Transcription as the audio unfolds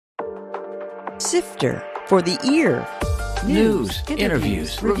Sifter for the ear. News,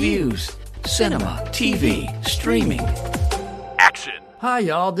 interviews, reviews, cinema, TV, streaming. Action! Hi,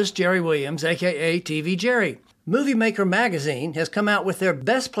 y'all. This is Jerry Williams, a.k.a. TV Jerry. Movie Maker magazine has come out with their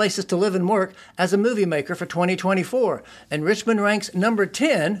best places to live and work as a movie maker for 2024, and Richmond ranks number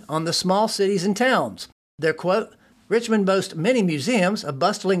 10 on the small cities and towns. Their quote, Richmond boasts many museums, a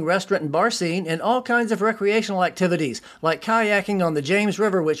bustling restaurant and bar scene, and all kinds of recreational activities, like kayaking on the James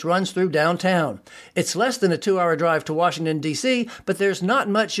River, which runs through downtown. It's less than a 2-hour drive to Washington, D.C., but there's not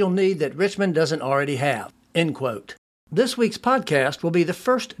much you'll need that Richmond doesn't already have. End quote. This week's podcast will be the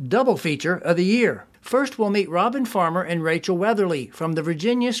first double feature of the year. First, we'll meet Robin Farmer and Rachel Weatherly from the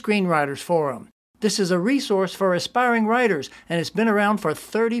Virginia Screenwriters Forum. This is a resource for aspiring writers, and it's been around for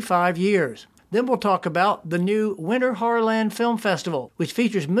 35 years. Then we'll talk about the new Winter Horrorland Film Festival, which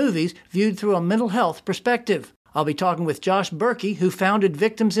features movies viewed through a mental health perspective. I'll be talking with Josh Berkey, who founded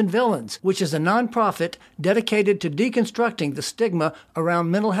Victims and Villains, which is a nonprofit dedicated to deconstructing the stigma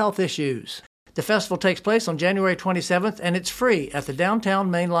around mental health issues. The festival takes place on January 27th, and it's free at the Downtown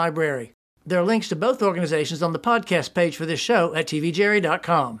Main Library. There are links to both organizations on the podcast page for this show at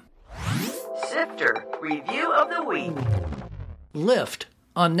tvjerry.com. Sifter Review of the Week. Lift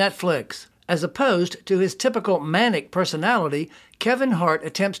on Netflix. As opposed to his typical manic personality, Kevin Hart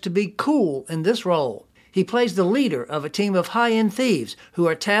attempts to be cool in this role. He plays the leader of a team of high-end thieves who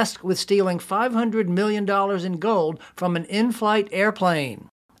are tasked with stealing $500 million in gold from an in-flight airplane.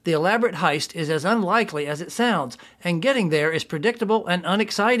 The elaborate heist is as unlikely as it sounds, and getting there is predictable and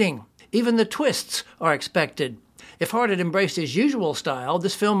unexciting. Even the twists are expected. If Hart had embraced his usual style,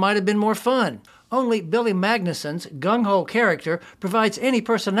 this film might have been more fun. Only Billy Magnuson's gung-ho character provides any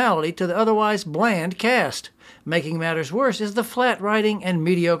personality to the otherwise bland cast. Making matters worse is the flat writing and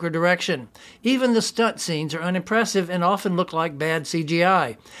mediocre direction. Even the stunt scenes are unimpressive and often look like bad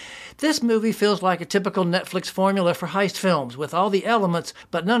CGI. This movie feels like a typical Netflix formula for heist films, with all the elements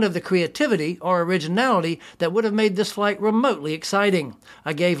but none of the creativity or originality that would have made this flight remotely exciting.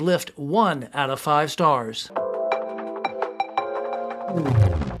 I gave Lift 1 out of 5 stars.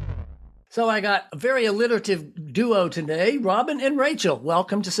 So I got a very alliterative duo today, Robin and Rachel.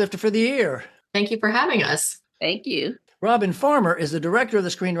 Welcome to Sifter for the Ear. Thank you for having us. Thank you. Robin Farmer is the director of the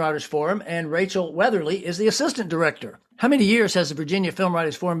Screenwriters Forum, and Rachel Weatherly is the assistant director. How many years has the Virginia Film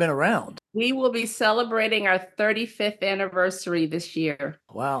Writers Forum been around? We will be celebrating our 35th anniversary this year.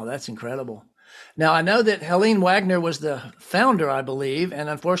 Wow, that's incredible. Now, I know that Helene Wagner was the founder, I believe, and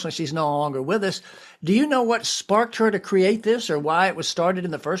unfortunately she's no longer with us. Do you know what sparked her to create this or why it was started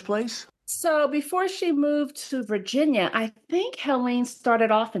in the first place? So before she moved to Virginia, I think Helene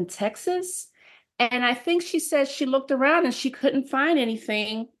started off in Texas. And I think she said she looked around and she couldn't find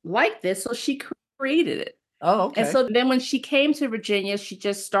anything like this. So she created it. Oh, okay. And so then when she came to Virginia, she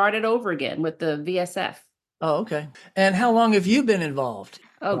just started over again with the VSF. Oh, okay. And how long have you been involved?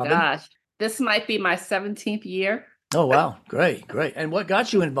 Oh, Robin? gosh. This might be my 17th year. Oh, wow. Great, great. And what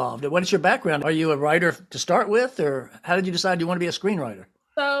got you involved? What is your background? Are you a writer to start with, or how did you decide you want to be a screenwriter?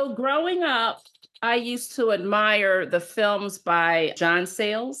 So growing up, I used to admire the films by John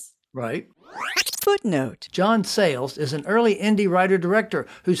Sayles. Right. Footnote. John Sayles is an early indie writer-director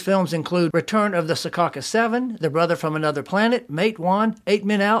whose films include Return of the Secaucus Seven, The Brother from Another Planet, Mate One, 8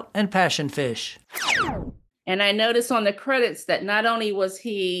 Men Out, and Passion Fish. And I noticed on the credits that not only was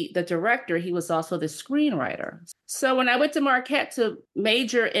he the director, he was also the screenwriter. So when I went to Marquette to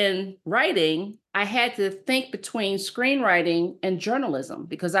major in writing, I had to think between screenwriting and journalism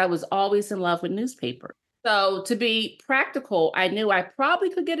because I was always in love with newspaper. So to be practical, I knew I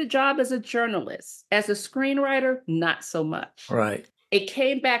probably could get a job as a journalist. As a screenwriter, not so much. Right. It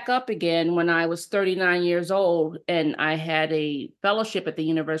came back up again when I was 39 years old and I had a fellowship at the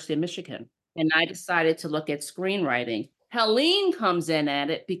University of Michigan. And I decided to look at screenwriting. Helene comes in at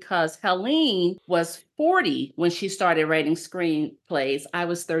it because Helene was 40 when she started writing screenplays. I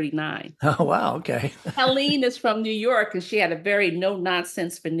was 39. Oh, wow. Okay. Helene is from New York and she had a very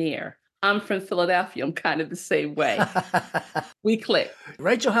no-nonsense veneer. I'm from Philadelphia. I'm kind of the same way. We click.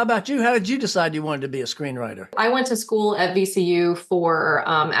 Rachel, how about you? How did you decide you wanted to be a screenwriter? I went to school at VCU for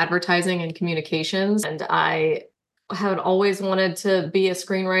advertising and communications, and I had always wanted to be a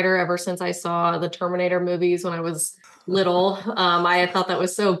screenwriter ever since I saw the Terminator movies when I was little. I thought that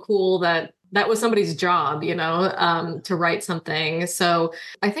was so cool that that was somebody's job, to write something. So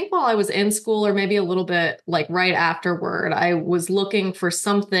I think while I was in school, or maybe a little bit like right afterward, I was looking for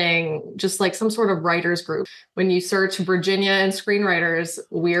something just like some sort of writers group. When you search Virginia and screenwriters,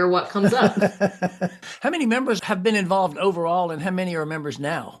 we're what comes up. How many members have been involved overall, and how many are members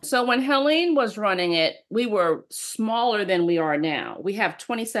now? So when Helene was running it, we were smaller than we are now. We have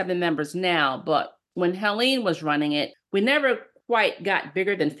 27 members now, but when Helene was running it, we never quite got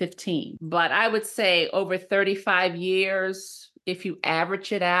bigger than 15. But I would say over 35 years, if you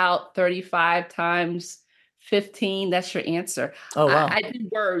average it out, 35 times 15, that's your answer. Oh, wow. I do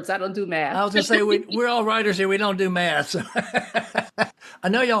words. I don't do math. I was going to say, we're all writers here. We don't do math. So. I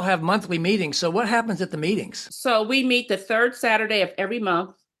know y'all have monthly meetings. So what happens at the meetings? So we meet the third Saturday of every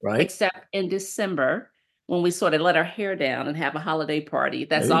month, right? Except in December, when we sort of let our hair down and have a holiday party.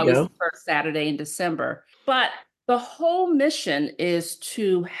 That's always the first Saturday in December. But the whole mission is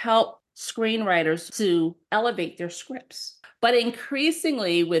to help screenwriters to elevate their scripts. But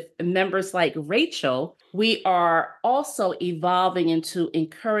increasingly with members like Rachel, we are also evolving into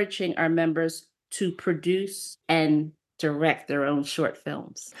encouraging our members to produce and direct their own short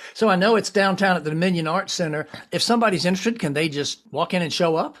films. So I know it's downtown at the Dominion Arts Center. If somebody's interested, can they just walk in and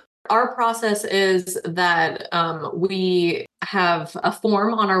show up? Our process is that we have a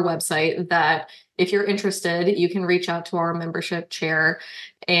form on our website that if you're interested, you can reach out to our membership chair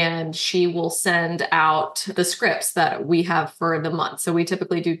and she will send out the scripts that we have for the month. So we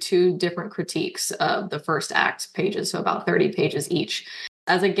typically do 2 different critiques of the first act pages, so about 30 pages each.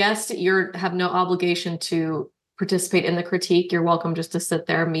 As a guest, you have no obligation to participate in the critique. You're welcome just to sit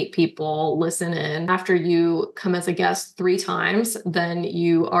there, meet people, listen in. After you come as a guest 3 times, then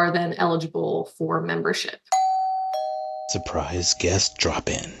you are then eligible for membership. Surprise guest drop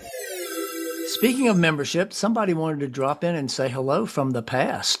in. Speaking of membership, somebody wanted to drop in and say hello from the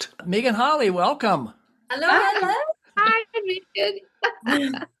past. Megan Holly, welcome. Hello. Hi,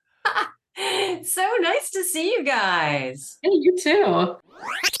 Megan. So nice to see you guys. Hey, you too.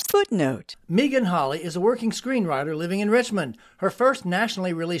 Footnote. Megan Holly is a working screenwriter living in Richmond. Her first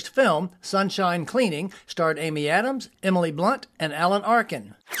nationally released film, Sunshine Cleaning, starred Amy Adams, Emily Blunt, and Alan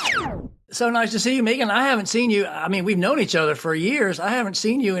Arkin. So nice to see you, Megan. I haven't seen you. I mean, we've known each other for years. I haven't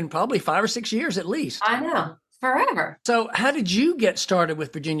seen you in probably 5 or 6 years at least. I know. Forever. So how did you get started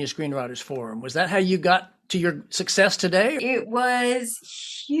with Virginia Screenwriters Forum? Was that how you got to your success today? It was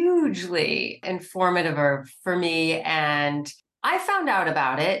hugely informative for me. And I found out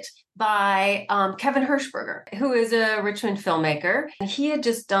about it by Kevin Hirschberger, who is a Richmond filmmaker. And he had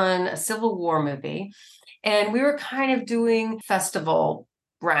just done a Civil War movie. And we were kind of doing festival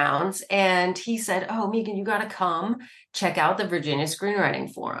rounds. And he said, "Oh, Megan, you got to come check out the Virginia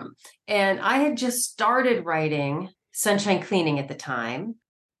Screenwriting Forum." And I had just started writing Sunshine Cleaning at the time.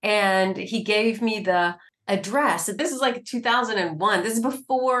 And he gave me the address. This is like 2001. This is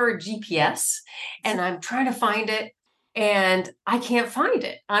before GPS. And I'm trying to find it. And I can't find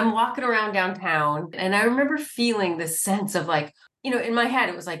it. I'm walking around downtown. And I remember feeling this sense of like, in my head,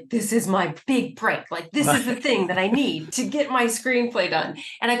 it was like, this is my big break. Like, this is the thing that I need to get my screenplay done.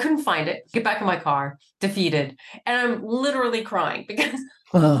 And I couldn't find it. Get back in my car, defeated. And I'm literally crying because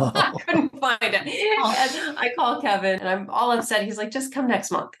I couldn't find it. And I call Kevin and I'm all upset. He's like, "Just come next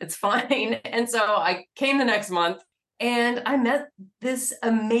month. It's fine." And so I came the next month and I met this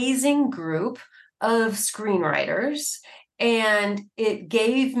amazing group of screenwriters. And it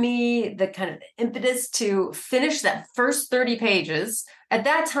gave me the kind of impetus to finish that first 30 pages. At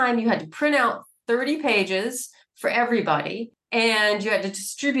that time, you had to print out 30 pages for everybody, and you had to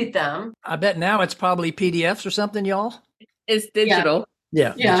distribute them. I bet now it's probably PDFs or something, y'all. It's digital.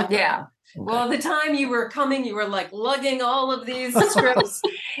 Yeah. Okay. Well, the time you were coming, you were like lugging all of these scripts.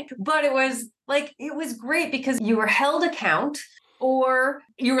 But it was great because you were held account or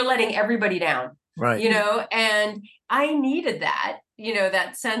you were letting everybody down. Right. And I needed that,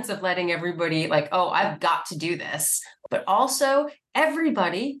 that sense of letting everybody like, oh, I've got to do this. But also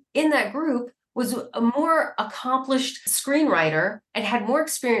everybody in that group was a more accomplished screenwriter and had more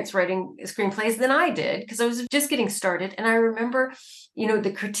experience writing screenplays than I did because I was just getting started. And I remember,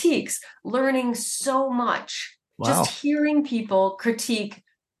 the critiques, learning so much, just hearing people critique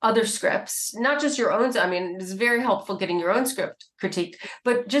other scripts, not just your own. I mean, it's very helpful getting your own script critiqued,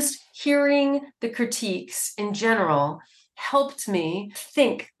 but just hearing the critiques in general helped me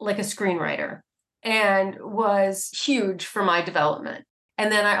think like a screenwriter and was huge for my development.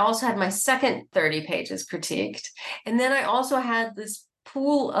 And then I also had my second 30 pages critiqued. And then I also had this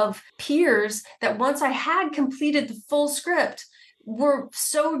pool of peers that once I had completed the full script were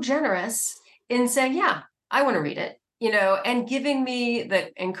so generous in saying, "Yeah, I want to read it. and giving me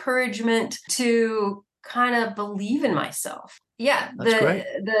the encouragement to kind of believe in myself. Yeah, That's great.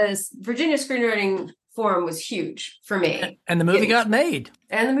 The Virginia Screenwriting Forum was huge for me. And the movie got made.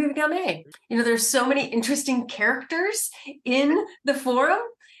 And the movie got made. There's so many interesting characters in the forum.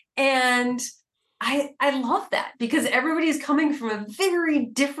 And I love that because everybody's coming from a very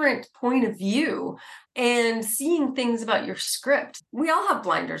different point of view and seeing things about your script. We all have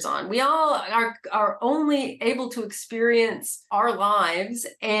blinders on. We all are only able to experience our lives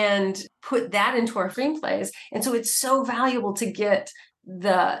and put that into our screenplays. And so it's so valuable to get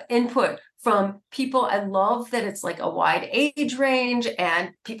the input from people. I love that it's like a wide age range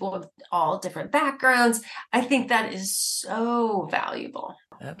and people of all different backgrounds. I think that is so valuable.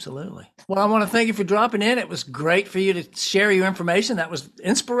 Absolutely. Well, I want to thank you for dropping in. It was great for you to share your information. That was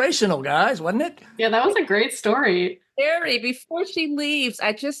inspirational, guys, wasn't it? Yeah, that was a great story. Carrie, before she leaves,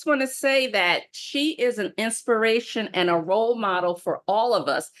 I just want to say that she is an inspiration and a role model for all of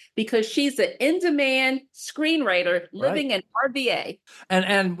us because she's an in-demand screenwriter living in RVA.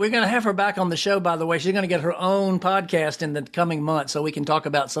 And we're going to have her back on the show, by the way. She's going to get her own podcast in the coming months so we can talk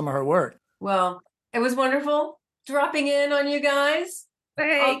about some of her work. Well, it was wonderful dropping in on you guys.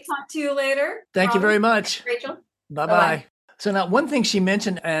 Thanks. I'll talk to you later. Thank you very much. Rachel. Bye-bye. Bye-bye. So now one thing she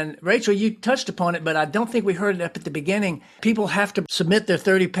mentioned, and Rachel, you touched upon it, but I don't think we heard it up at the beginning. People have to submit their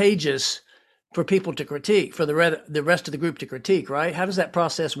 30 pages for people to critique, for the rest of the group to critique, right? How does that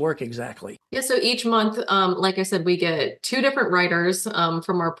process work exactly? Yeah, so each month, like I said, we get 2 different writers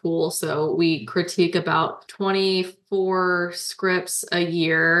from our pool. So we critique about 24 scripts a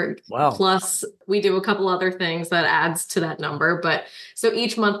year. Wow. Plus, we do a couple other things that adds to that number. But so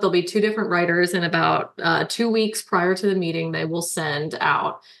each month there'll be 2 different writers, and about 2 weeks prior to the meeting, they will send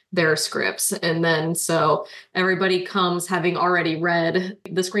out their scripts. And then so everybody comes having already read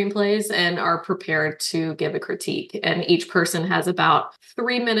the screenplays and are prepared to give a critique. And each person has about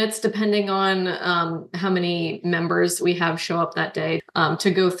 3 minutes, depending on how many members we have show up that day,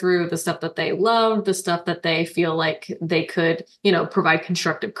 to go through the stuff that they love, the stuff that they feel like they could, provide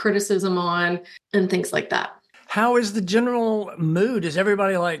constructive criticism on, and things like that. How is the general mood? Is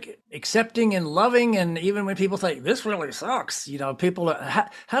everybody like accepting and loving? And even when people think this really sucks, people,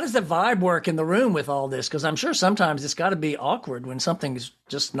 how does the vibe work in the room with all this? Because I'm sure sometimes it's got to be awkward when something's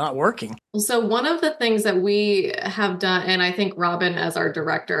just not working. So one of the things that we have done, and I think Robin as our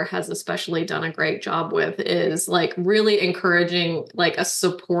director has especially done a great job with, is like really encouraging like a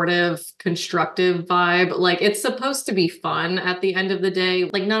supportive, constructive vibe. Like it's supposed to be fun at the end of the day.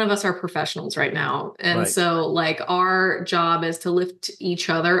 Like none of us are professionals right now. And Right. so like our job is to lift each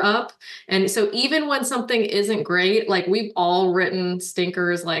other up. And so even when something isn't great, like we've all written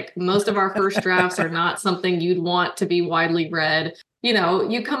stinkers, like most of our first drafts are not something you'd want to be widely read.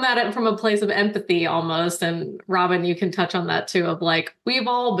 You come at it from a place of empathy almost. And Robin, you can touch on that too, of like, we've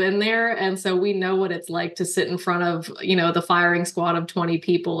all been there. And so we know what it's like to sit in front of, the firing squad of 20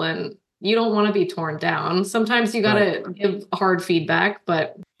 people, and you don't want to be torn down. Sometimes you got to give hard feedback,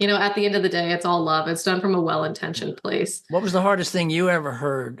 but at the end of the day, it's all love. It's done from a well-intentioned place. What was the hardest thing you ever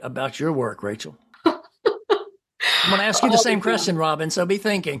heard about your work, Rachel? I'm going to ask you the same question, Robin, so be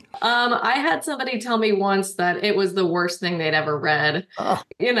thinking. I had somebody tell me once that it was the worst thing they'd ever read,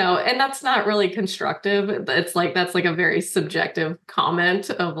 and that's not really constructive. It's like, that's like a very subjective comment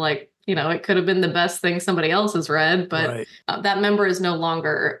of like, it could have been the best thing somebody else has read, but that member is no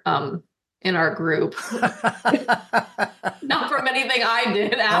longer in our group. Not from anything I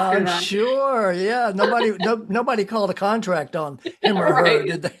did after I'm that. Sure, yeah. Nobody called a contract on him or her,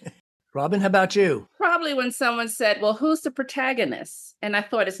 did they? Robin, how about you? Probably when someone said, well, who's the protagonist? And I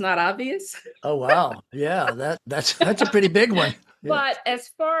thought it's not obvious. Oh, wow. Yeah, that's a pretty big one. Yeah. But as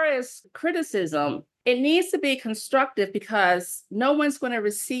far as criticism, it needs to be constructive because no one's going to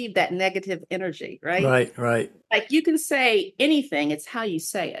receive that negative energy, right? Right. Like you can say anything, it's how you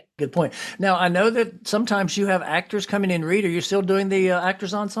say it. Good point. Now, I know that sometimes you have actors coming in read. Are you still doing the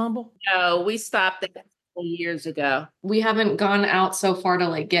actors ensemble? No, we stopped that years ago. We haven't gone out so far to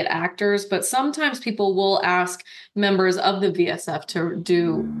like get actors, but sometimes people will ask members of the VSF to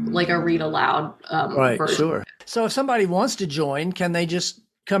do like a read aloud version. Sure. So if somebody wants to join, can they just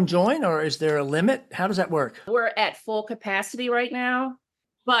come join, or is there a limit? How does that work? We're at full capacity right now,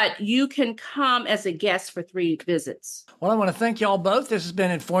 but you can come as a guest for 3 visits. Well, I want to thank y'all both. This has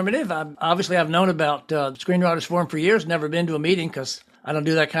been informative. I've known about Screenwriters Forum for years, never been to a meeting because I don't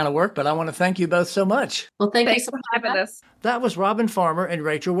do that kind of work, but I want to thank you both so much. Well, thanks you for having us. That was Robin Farmer and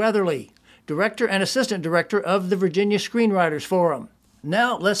Rachel Weatherly, Director and Assistant Director of the Virginia Screenwriters Forum.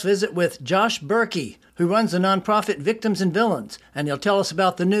 Now let's visit with Josh Berkey, who runs the nonprofit Victims and Villains, and he'll tell us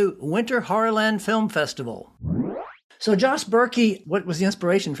about the new Winter Horrorland Film Festival. So, Josh Berkey, what was the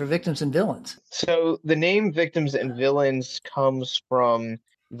inspiration for Victims and Villains? So the name Victims and Villains comes from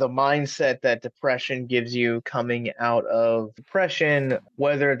the mindset that depression gives you coming out of depression,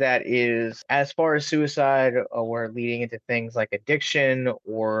 whether that is as far as suicide or leading into things like addiction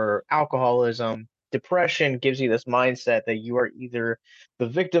or alcoholism. Depression gives you this mindset that you are either the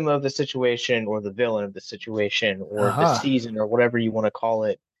victim of the situation or the villain of the situation or the season or whatever you want to call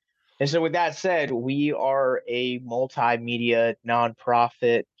it. And so, with that said, we are a multimedia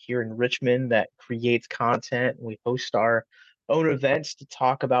nonprofit here in Richmond that creates content. We host our own events to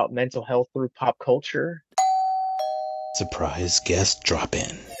talk about mental health through pop culture. Surprise guest drop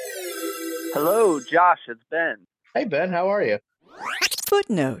in. Hello, Josh. It's Ben. Hey, Ben. How are you?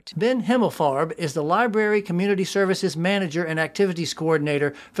 Footnote. Ben Himmelfarb is the Library Community Services Manager and Activities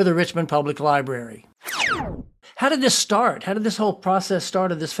Coordinator for the Richmond Public Library. How did this start? How did this whole process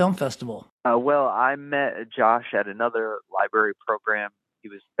start of this film festival? Well, I met Josh at another library program. He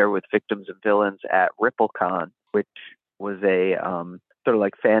was there with Victims and Villains at RippleCon, which was a sort of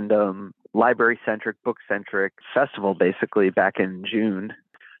like fandom, library-centric, book-centric festival, basically, back in June.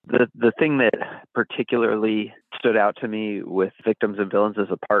 The thing that particularly stood out to me with Victims and Villains as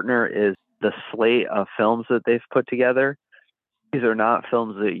a partner is the slate of films that they've put together. These are not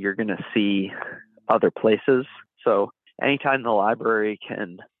films that you're going to see other places. So anytime the library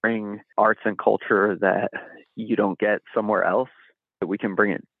can bring arts and culture that you don't get somewhere else, that we can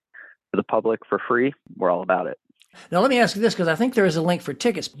bring it to the public for free, we're all about it. Now, let me ask you this, because I think there is a link for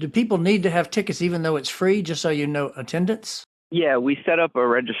tickets. Do people need to have tickets even though it's free, just so you know attendance? Yeah, we set up a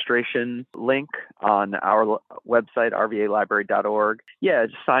registration link on our website, rvalibrary.org. Yeah,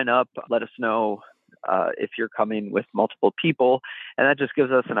 just sign up, let us know if you're coming with multiple people, and that just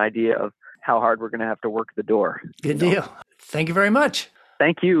gives us an idea of how hard we're going to have to work the door. Good deal. Thank you very much.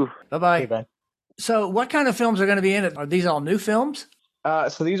 Thank you. Bye-bye. Hey, Ben. So what kind of films are going to be in it? Are these all new films?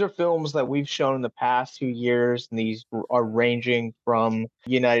 So these are films that we've shown in the past 2 years, and these are ranging from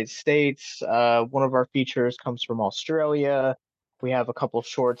the United States. One of our features comes from Australia. We have a couple of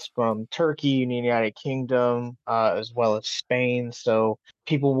shorts from Turkey and the United Kingdom, as well as Spain. So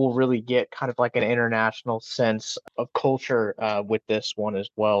people will really get kind of like an international sense of culture with this one as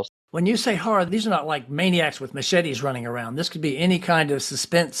well. When you say horror, these are not like maniacs with machetes running around. This could be any kind of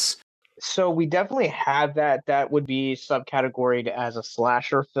suspense. So we definitely have that. That would be subcategorized as a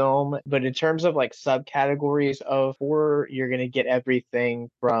slasher film. But in terms of like subcategories of horror, you're going to get everything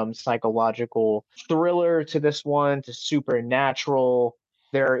from psychological thriller to this one to supernatural.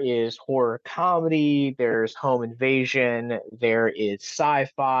 There is horror comedy, there's home invasion, there is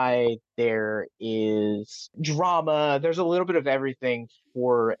sci-fi, there is drama. There's a little bit of everything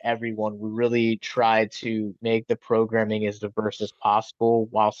for everyone. We really try to make the programming as diverse as possible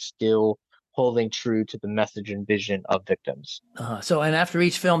while still holding true to the message and vision of Victims. And after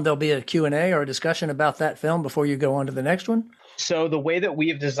each film, there'll be a Q&A or a discussion about that film before you go on to the next one? So the way that we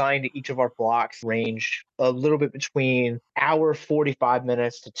have designed each of our blocks range a little bit between hour 45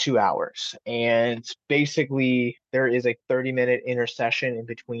 minutes to 2 hours. And basically there is a 30-minute intercession in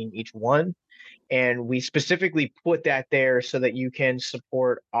between each one. And we specifically put that there so that you can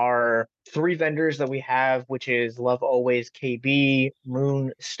support our 3 vendors that we have, which is Love Always KB,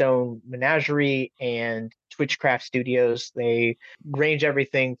 Moonstone Menagerie, and Twitchcraft Studios. They range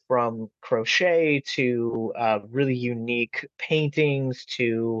everything from crochet to really unique paintings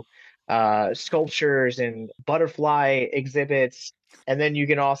to sculptures and butterfly exhibits. And then you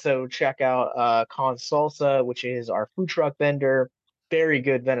can also check out Con Salsa, which is our food truck vendor. Very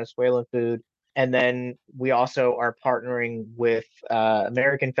good Venezuelan food. And then we also are partnering with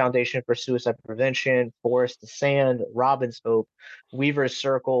American Foundation for Suicide Prevention, Forest to Sand, Robin's Hope, Weaver's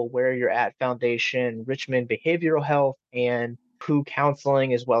Circle, Where You're At Foundation, Richmond Behavioral Health, and POO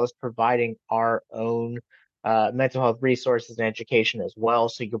Counseling, as well as providing our own mental health resources and education as well.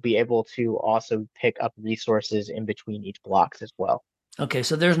 So you'll be able to also pick up resources in between each blocks as well. Okay,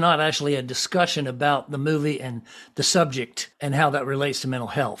 so there's not actually a discussion about the movie and the subject and how that relates to mental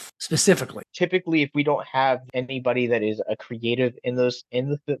health specifically. Typically, if we don't have anybody that is a creative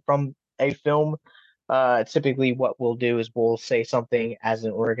from a film, typically what we'll do is we'll say something as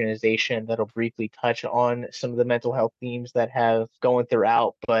an organization that'll briefly touch on some of the mental health themes that have going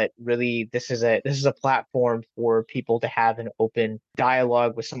throughout. But really, this is a platform for people to have an open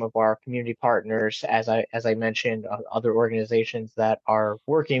dialogue with some of our community partners, as I mentioned, other organizations that are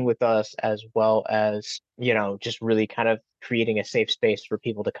working with us, as well as just really kind of creating a safe space for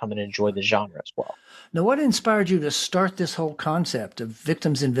people to come and enjoy the genre as well. Now, what inspired you to start this whole concept of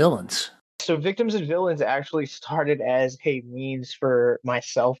Victims and Villains? So Victims and Villains actually started as a means for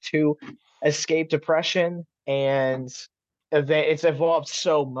myself to escape depression, and it's evolved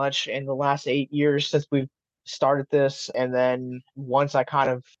so much in the last 8 years since we've started this. And then once I kind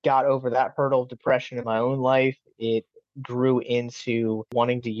of got over that hurdle of depression in my own life, it grew into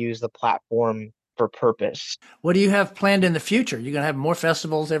wanting to use the platform for purpose. What do you have planned in the future? You're going to have more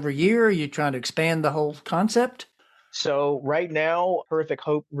festivals every year? Are you trying to expand the whole concept? So right now, Horrific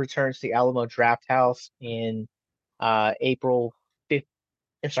Hope returns to the Alamo Drafthouse in April 5th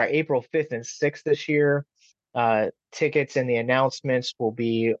and 6th this year. Tickets and the announcements will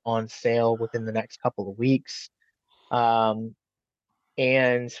be on sale within the next couple of weeks. And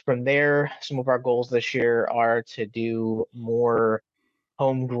from there, some of our goals this year are to do more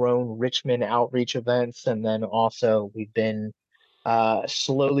homegrown Richmond outreach events. And then also we've been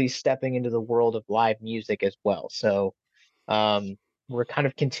slowly stepping into the world of live music as well. So we're kind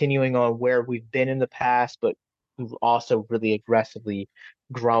of continuing on where we've been in the past, but we've also really aggressively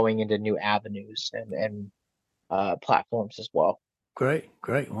growing into new avenues and platforms as well. Great,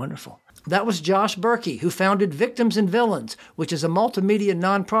 wonderful. That was Josh Berkey, who founded Victims and Villains, which is a multimedia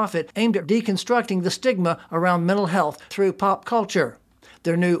nonprofit aimed at deconstructing the stigma around mental health through pop culture.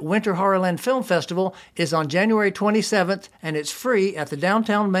 Their new Winter Horrorland Film Festival is on January 27th, and it's free at the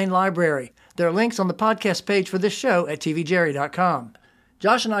Downtown Main Library. There are links on the podcast page for this show at tvjerry.com.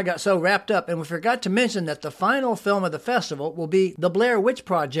 Josh and I got so wrapped up, and we forgot to mention that the final film of the festival will be The Blair Witch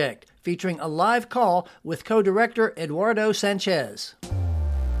Project, featuring a live call with co-director Eduardo Sanchez.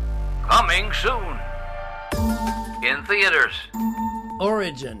 Coming soon. In theaters.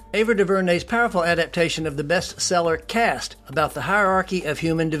 Origin, Ava DuVernay's powerful adaptation of the bestseller Caste, about the hierarchy of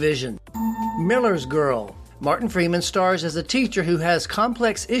human division. Miller's Girl, Martin Freeman stars as a teacher who has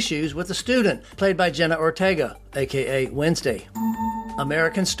complex issues with a student, played by Jenna Ortega, a.k.a. Wednesday.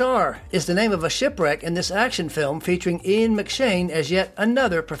 American Star is the name of a shipwreck in this action film featuring Ian McShane as yet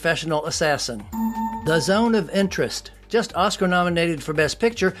another professional assassin. The Zone of Interest. Just Oscar-nominated for Best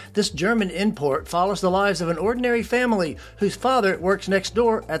Picture, this German import follows the lives of an ordinary family whose father works next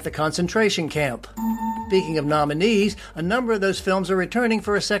door at the concentration camp. Speaking of nominees, a number of those films are returning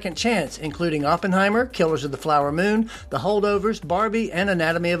for a second chance, including Oppenheimer, Killers of the Flower Moon, The Holdovers, Barbie, and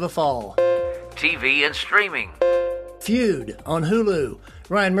Anatomy of a Fall. TV and streaming. Feud on Hulu.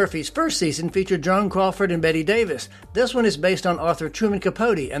 Ryan Murphy's first season featured Joan Crawford and Bette Davis. This one is based on author Truman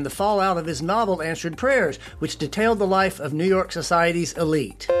Capote and the fallout of his novel Answered Prayers, which detailed the life of New York society's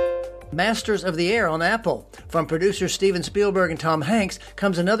elite. Masters of the Air on Apple. From producers Steven Spielberg and Tom Hanks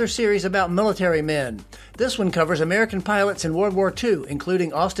comes another series about military men. This one covers American pilots in World War II,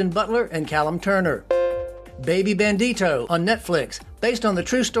 including Austin Butler and Callum Turner. Baby Bandito on Netflix, based on the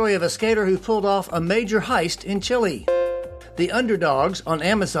true story of a skater who pulled off a major heist in Chile. The Underdogs on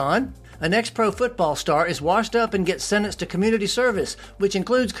Amazon. An ex-pro football star is washed up and gets sentenced to community service, which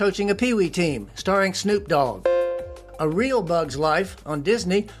includes coaching a Pee-wee team, starring Snoop Dogg. A Real Bug's Life on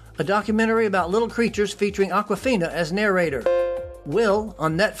Disney, a documentary about little creatures featuring Awkwafina as narrator. Will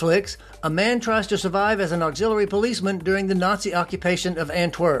on Netflix, a man tries to survive as an auxiliary policeman during the Nazi occupation of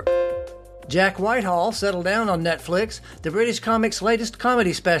Antwerp. Jack Whitehall settled down on Netflix, the British comic's latest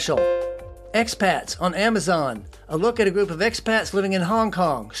comedy special. Expats on Amazon, a look at a group of expats living in Hong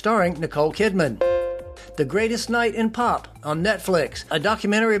Kong, starring Nicole Kidman. The Greatest Night in Pop on Netflix, a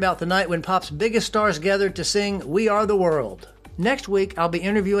documentary about the night when pop's biggest stars gathered to sing We Are the World. Next week, I'll be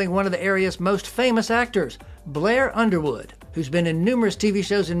interviewing one of the area's most famous actors, Blair Underwood, who's been in numerous TV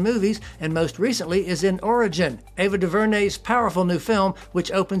shows and movies, and most recently is in Origin, Ava DuVernay's powerful new film,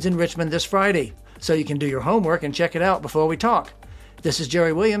 which opens in Richmond this Friday. So you can do your homework and check it out before we talk. This is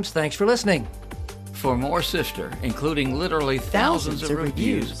Jerry Williams. Thanks for listening. For more Sister, including literally thousands of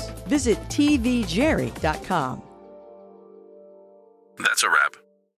reviews, visit tvjerry.com.